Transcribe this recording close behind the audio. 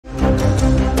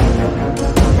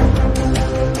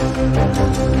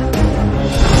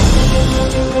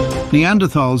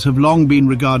Neanderthals have long been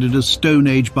regarded as Stone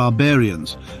Age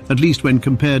barbarians, at least when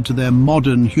compared to their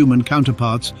modern human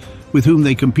counterparts with whom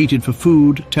they competed for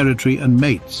food, territory and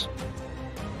mates.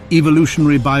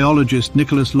 Evolutionary biologist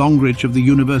Nicholas Longridge of the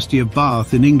University of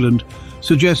Bath in England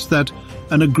suggests that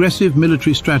an aggressive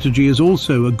military strategy is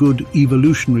also a good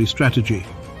evolutionary strategy.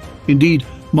 Indeed,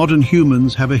 modern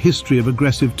humans have a history of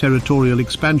aggressive territorial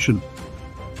expansion.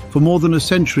 For more than a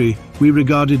century, we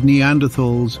regarded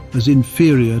Neanderthals as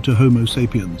inferior to Homo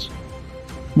sapiens.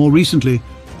 More recently,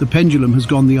 the pendulum has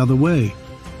gone the other way,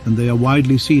 and they are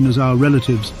widely seen as our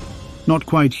relatives, not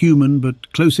quite human,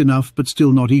 but close enough, but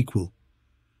still not equal.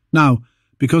 Now,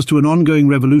 because to an ongoing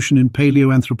revolution in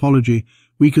paleoanthropology,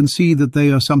 we can see that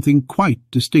they are something quite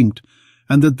distinct,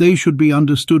 and that they should be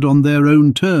understood on their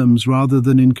own terms rather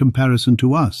than in comparison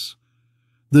to us.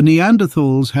 The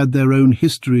Neanderthals had their own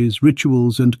histories,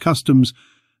 rituals and customs,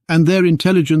 and their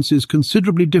intelligence is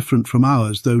considerably different from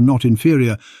ours, though not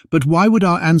inferior. But why would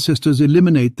our ancestors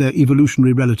eliminate their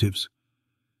evolutionary relatives?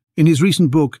 In his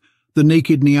recent book, The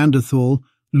Naked Neanderthal,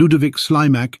 Ludovic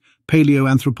Slimak,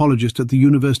 paleoanthropologist at the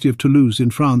University of Toulouse in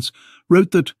France,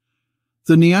 wrote that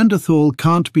the Neanderthal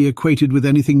can't be equated with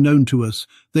anything known to us.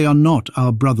 They are not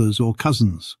our brothers or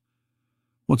cousins.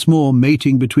 What's more,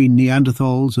 mating between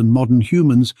Neanderthals and modern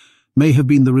humans may have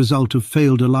been the result of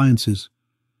failed alliances.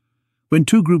 When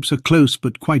two groups are close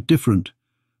but quite different,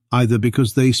 either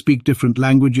because they speak different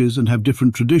languages and have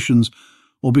different traditions,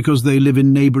 or because they live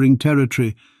in neighbouring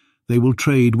territory, they will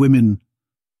trade women.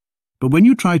 But when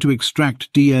you try to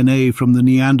extract DNA from the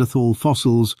Neanderthal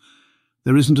fossils,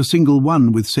 there isn't a single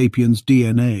one with sapiens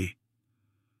DNA.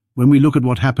 When we look at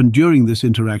what happened during this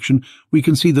interaction, we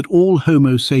can see that all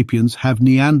Homo sapiens have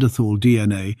Neanderthal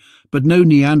DNA, but no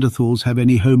Neanderthals have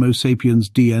any Homo sapiens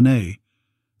DNA.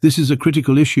 This is a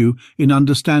critical issue in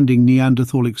understanding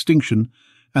Neanderthal extinction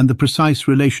and the precise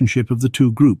relationship of the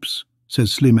two groups,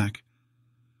 says Slimak.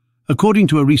 According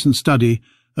to a recent study,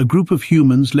 a group of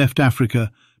humans left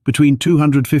Africa between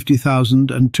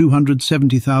 250,000 and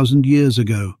 270,000 years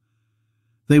ago.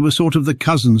 They were sort of the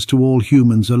cousins to all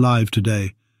humans alive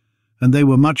today, and they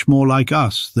were much more like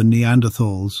us than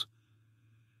Neanderthals.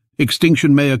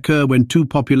 Extinction may occur when two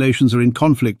populations are in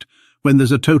conflict, when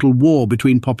there's a total war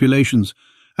between populations,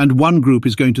 and one group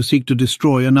is going to seek to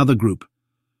destroy another group.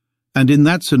 And in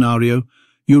that scenario,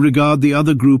 you regard the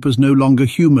other group as no longer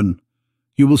human.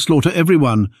 You will slaughter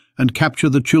everyone and capture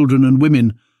the children and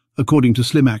women, according to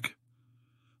Slimak.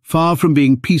 Far from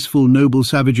being peaceful, noble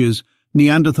savages,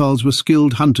 Neanderthals were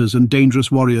skilled hunters and dangerous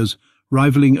warriors,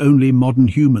 rivaling only modern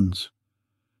humans.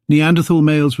 Neanderthal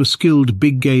males were skilled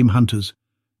big-game hunters,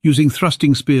 using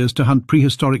thrusting spears to hunt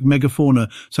prehistoric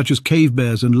megafauna such as cave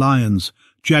bears and lions,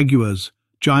 jaguars,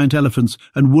 giant elephants,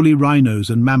 and woolly rhinos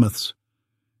and mammoths.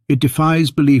 It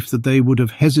defies belief that they would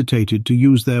have hesitated to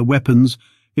use their weapons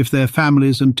if their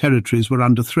families and territories were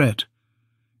under threat.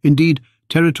 Indeed,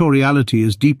 territoriality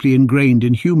is deeply ingrained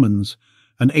in humans,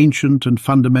 an ancient and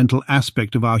fundamental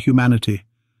aspect of our humanity.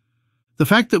 The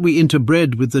fact that we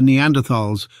interbred with the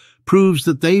Neanderthals proves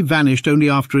that they vanished only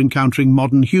after encountering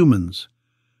modern humans.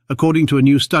 According to a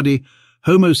new study,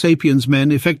 Homo sapiens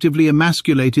men effectively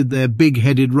emasculated their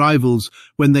big-headed rivals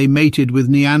when they mated with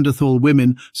Neanderthal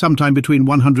women sometime between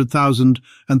 100,000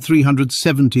 and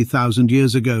 370,000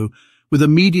 years ago, with a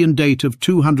median date of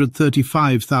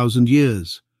 235,000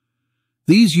 years.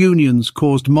 These unions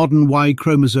caused modern Y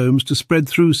chromosomes to spread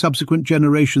through subsequent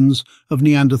generations of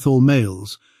Neanderthal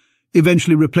males,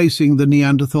 eventually replacing the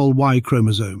Neanderthal Y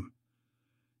chromosome.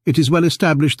 It is well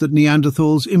established that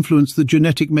Neanderthals influenced the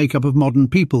genetic makeup of modern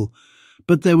people,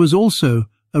 but there was also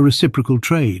a reciprocal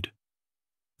trade.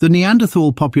 The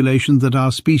Neanderthal population that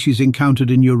our species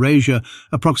encountered in Eurasia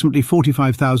approximately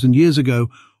 45,000 years ago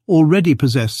already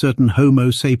possessed certain Homo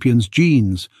sapiens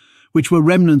genes, which were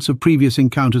remnants of previous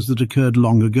encounters that occurred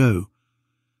long ago.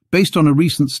 Based on a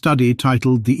recent study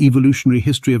titled The Evolutionary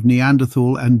History of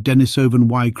Neanderthal and Denisovan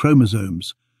Y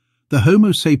Chromosomes, the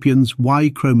Homo sapiens Y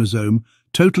chromosome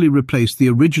totally replaced the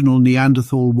original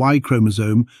Neanderthal Y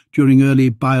chromosome during early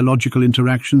biological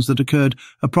interactions that occurred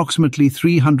approximately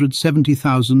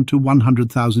 370,000 to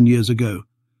 100,000 years ago.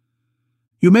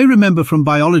 You may remember from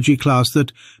biology class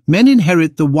that men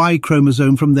inherit the Y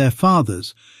chromosome from their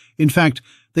fathers. In fact,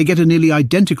 they get a nearly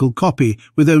identical copy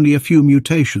with only a few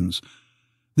mutations.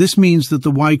 This means that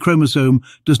the Y chromosome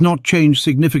does not change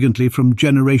significantly from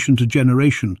generation to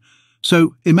generation.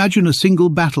 So imagine a single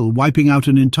battle wiping out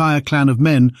an entire clan of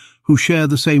men who share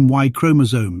the same Y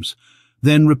chromosomes.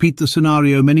 Then repeat the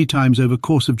scenario many times over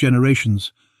course of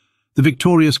generations. The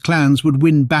victorious clans would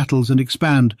win battles and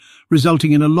expand,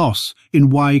 resulting in a loss in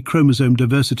Y chromosome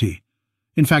diversity.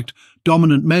 In fact,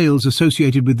 dominant males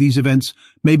associated with these events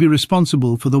may be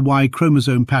responsible for the Y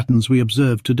chromosome patterns we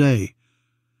observe today.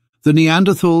 The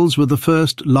Neanderthals were the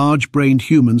first large-brained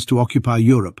humans to occupy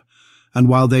Europe, and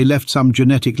while they left some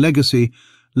genetic legacy,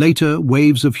 later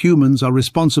waves of humans are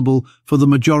responsible for the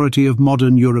majority of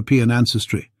modern European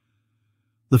ancestry.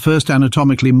 The first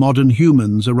anatomically modern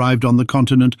humans arrived on the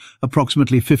continent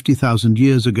approximately 50,000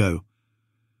 years ago.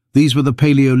 These were the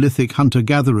Paleolithic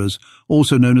hunter-gatherers,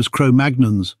 also known as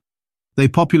Cro-Magnons. They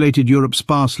populated Europe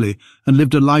sparsely and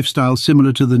lived a lifestyle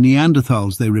similar to the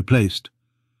Neanderthals they replaced.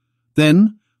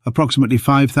 Then, approximately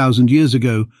 5,000 years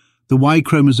ago, the Y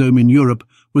chromosome in Europe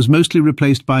was mostly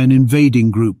replaced by an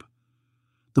invading group.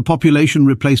 The population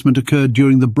replacement occurred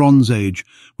during the Bronze Age,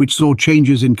 which saw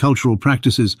changes in cultural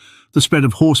practices, the spread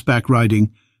of horseback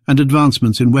riding, and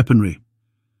advancements in weaponry.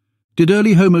 Did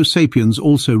early Homo sapiens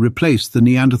also replace the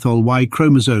Neanderthal Y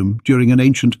chromosome during an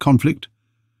ancient conflict?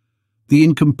 The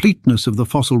incompleteness of the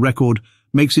fossil record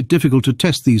makes it difficult to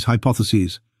test these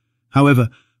hypotheses. However,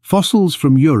 fossils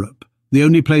from Europe, the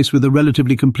only place with a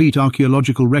relatively complete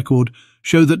archaeological record,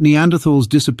 show that Neanderthals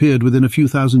disappeared within a few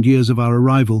thousand years of our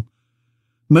arrival.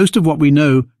 Most of what we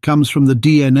know comes from the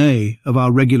DNA of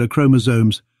our regular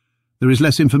chromosomes. There is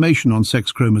less information on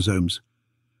sex chromosomes.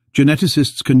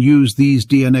 Geneticists can use these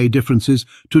DNA differences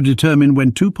to determine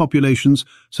when two populations,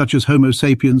 such as Homo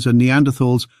sapiens and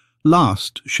Neanderthals,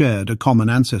 last shared a common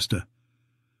ancestor.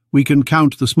 We can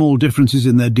count the small differences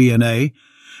in their DNA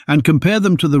and compare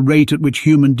them to the rate at which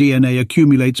human DNA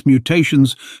accumulates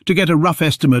mutations to get a rough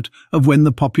estimate of when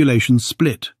the populations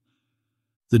split.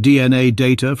 The DNA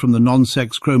data from the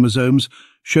non-sex chromosomes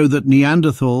show that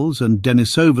Neanderthals and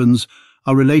Denisovans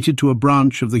are related to a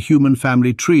branch of the human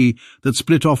family tree that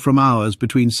split off from ours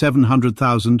between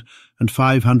 700,000 and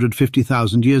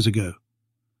 550,000 years ago.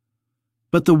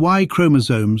 But the Y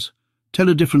chromosomes tell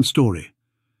a different story,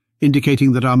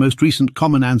 indicating that our most recent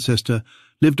common ancestor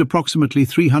lived approximately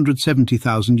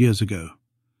 370,000 years ago.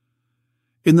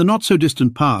 In the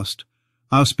not-so-distant past,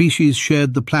 our species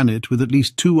shared the planet with at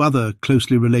least two other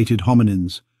closely related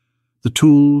hominins. The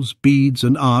tools, beads,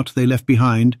 and art they left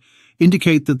behind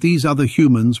indicate that these other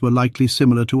humans were likely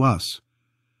similar to us,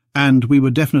 and we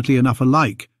were definitely enough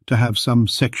alike to have some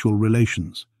sexual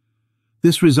relations.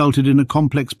 This resulted in a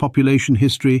complex population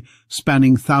history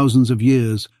spanning thousands of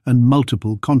years and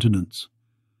multiple continents.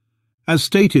 As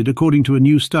stated, according to a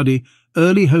new study,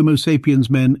 early Homo sapiens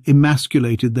men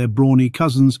emasculated their brawny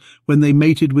cousins when they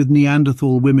mated with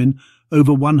Neanderthal women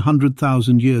over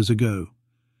 100,000 years ago.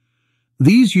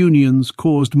 These unions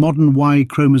caused modern Y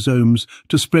chromosomes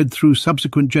to spread through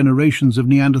subsequent generations of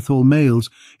Neanderthal males,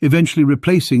 eventually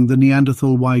replacing the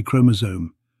Neanderthal Y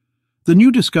chromosome. The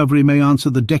new discovery may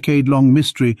answer the decade-long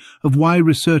mystery of why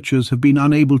researchers have been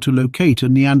unable to locate a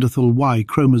Neanderthal Y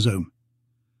chromosome.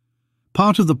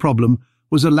 Part of the problem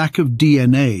was a lack of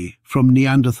DNA from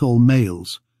Neanderthal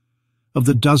males. Of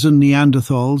the dozen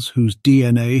Neanderthals whose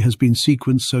DNA has been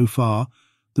sequenced so far,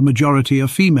 the majority are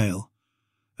female,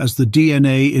 as the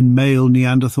DNA in male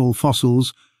Neanderthal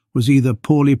fossils was either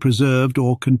poorly preserved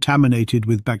or contaminated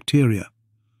with bacteria.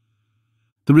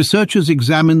 The researchers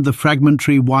examined the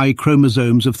fragmentary Y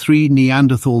chromosomes of 3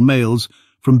 Neanderthal males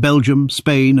from Belgium,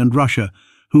 Spain, and Russia,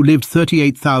 who lived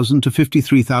 38,000 to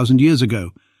 53,000 years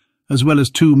ago, as well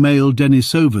as 2 male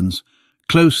Denisovans,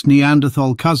 close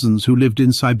Neanderthal cousins who lived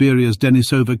in Siberia's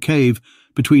Denisova cave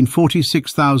between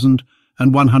 46,000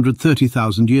 and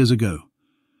 130,000 years ago.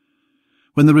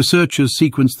 When the researchers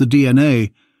sequenced the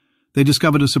DNA, they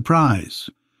discovered a surprise.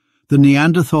 The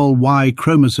Neanderthal Y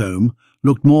chromosome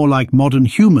looked more like modern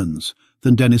humans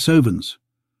than Denisovans.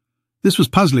 This was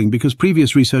puzzling because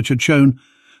previous research had shown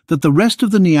that the rest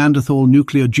of the Neanderthal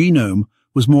nuclear genome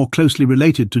was more closely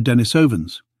related to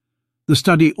Denisovans. The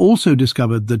study also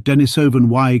discovered that Denisovan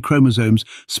Y chromosomes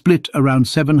split around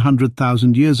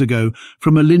 700,000 years ago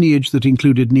from a lineage that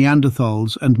included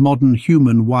Neanderthals and modern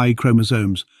human Y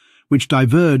chromosomes, which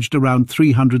diverged around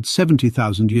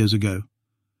 370,000 years ago.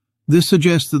 This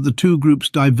suggests that the two groups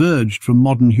diverged from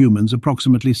modern humans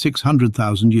approximately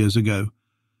 600,000 years ago.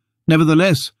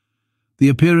 Nevertheless, the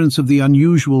appearance of the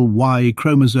unusual Y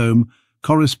chromosome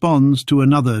corresponds to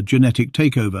another genetic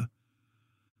takeover.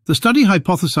 The study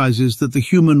hypothesizes that the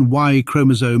human Y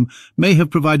chromosome may have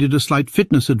provided a slight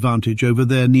fitness advantage over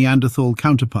their Neanderthal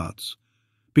counterparts.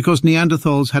 Because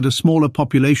Neanderthals had a smaller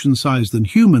population size than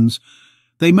humans,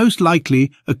 they most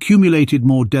likely accumulated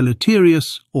more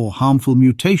deleterious or harmful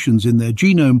mutations in their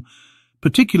genome,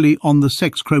 particularly on the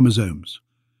sex chromosomes.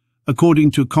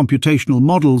 According to computational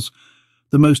models,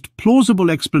 The most plausible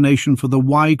explanation for the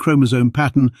Y chromosome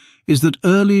pattern is that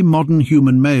early modern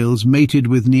human males mated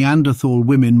with Neanderthal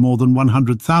women more than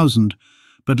 100,000,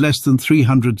 but less than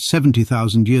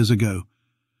 370,000 years ago.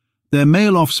 Their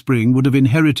male offspring would have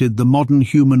inherited the modern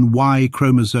human Y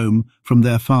chromosome from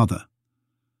their father.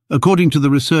 According to the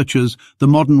researchers, the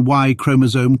modern Y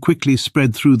chromosome quickly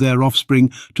spread through their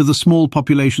offspring to the small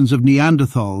populations of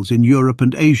Neanderthals in Europe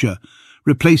and Asia,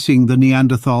 replacing the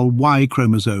Neanderthal Y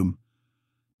chromosome.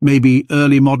 Maybe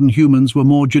early modern humans were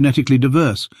more genetically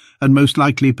diverse and most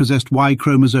likely possessed Y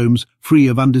chromosomes free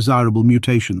of undesirable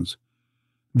mutations.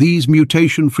 These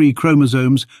mutation-free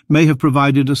chromosomes may have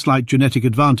provided a slight genetic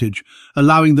advantage,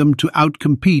 allowing them to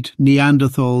outcompete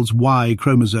Neanderthal's Y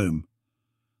chromosome.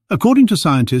 According to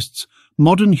scientists,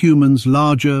 modern humans'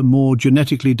 larger, more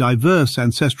genetically diverse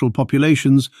ancestral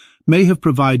populations may have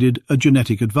provided a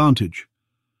genetic advantage.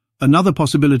 Another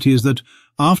possibility is that,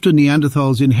 after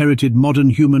Neanderthals inherited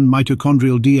modern human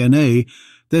mitochondrial DNA,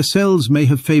 their cells may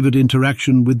have favored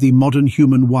interaction with the modern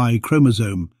human Y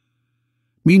chromosome.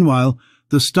 Meanwhile,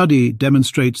 the study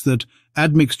demonstrates that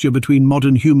admixture between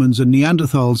modern humans and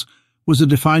Neanderthals was a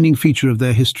defining feature of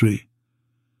their history.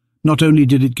 Not only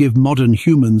did it give modern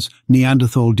humans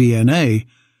Neanderthal DNA,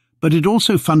 but it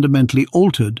also fundamentally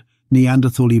altered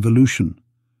Neanderthal evolution.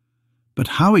 But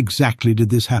how exactly did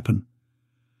this happen?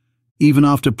 Even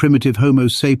after primitive Homo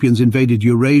sapiens invaded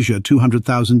Eurasia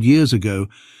 200,000 years ago,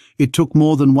 it took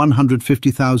more than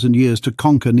 150,000 years to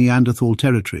conquer Neanderthal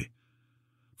territory.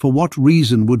 For what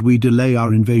reason would we delay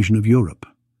our invasion of Europe?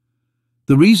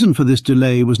 The reason for this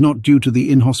delay was not due to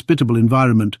the inhospitable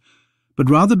environment, but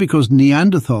rather because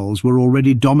Neanderthals were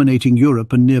already dominating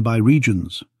Europe and nearby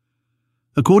regions.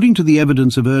 According to the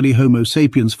evidence of early Homo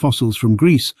sapiens fossils from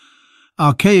Greece,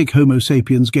 archaic Homo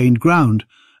sapiens gained ground,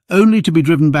 only to be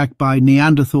driven back by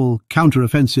Neanderthal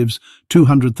counter-offensives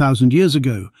 200,000 years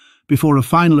ago, before a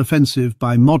final offensive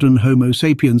by modern Homo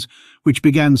sapiens, which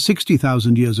began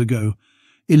 60,000 years ago,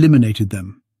 eliminated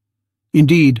them.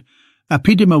 Indeed,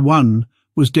 Apidima I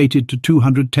was dated to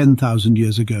 210,000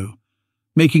 years ago,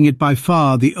 making it by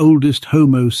far the oldest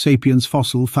Homo sapiens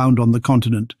fossil found on the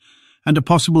continent, and a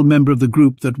possible member of the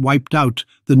group that wiped out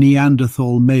the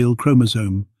Neanderthal male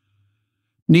chromosome.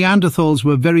 Neanderthals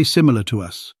were very similar to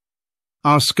us.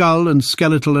 Our skull and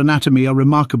skeletal anatomy are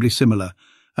remarkably similar,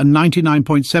 and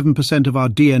 99.7% of our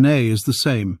DNA is the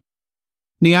same.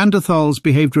 Neanderthals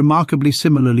behaved remarkably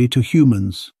similarly to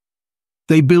humans.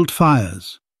 They built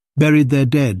fires, buried their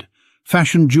dead,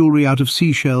 fashioned jewelry out of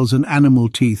seashells and animal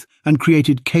teeth, and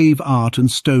created cave art and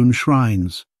stone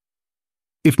shrines.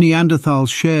 If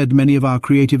Neanderthals shared many of our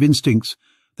creative instincts,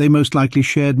 they most likely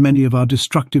shared many of our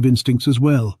destructive instincts as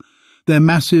well. Their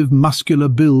massive, muscular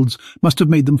builds must have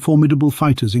made them formidable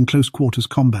fighters in close-quarters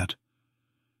combat.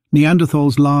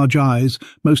 Neanderthals' large eyes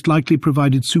most likely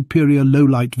provided superior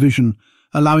low-light vision,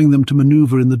 allowing them to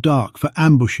maneuver in the dark for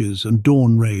ambushes and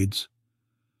dawn raids.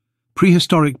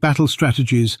 Prehistoric battle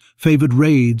strategies favored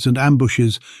raids and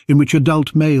ambushes in which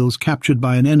adult males captured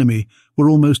by an enemy were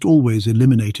almost always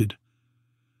eliminated.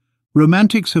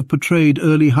 Romantics have portrayed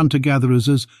early hunter-gatherers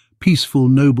as peaceful,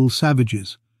 noble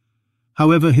savages.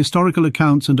 However, historical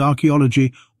accounts and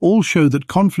archaeology all show that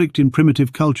conflict in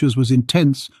primitive cultures was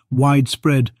intense,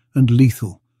 widespread, and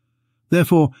lethal.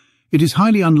 Therefore, it is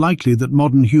highly unlikely that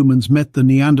modern humans met the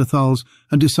Neanderthals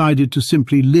and decided to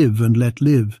simply live and let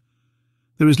live.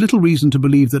 There is little reason to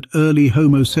believe that early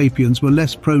Homo sapiens were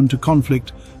less prone to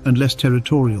conflict and less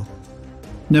territorial.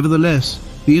 Nevertheless,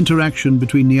 the interaction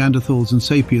between Neanderthals and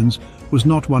sapiens was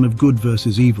not one of good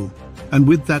versus evil, and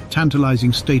with that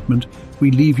tantalizing statement,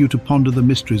 we leave you to ponder the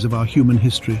mysteries of our human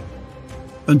history.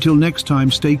 Until next time,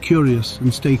 stay curious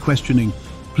and stay questioning.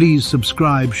 Please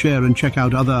subscribe, share, and check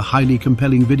out other highly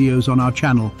compelling videos on our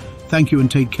channel. Thank you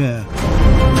and take care.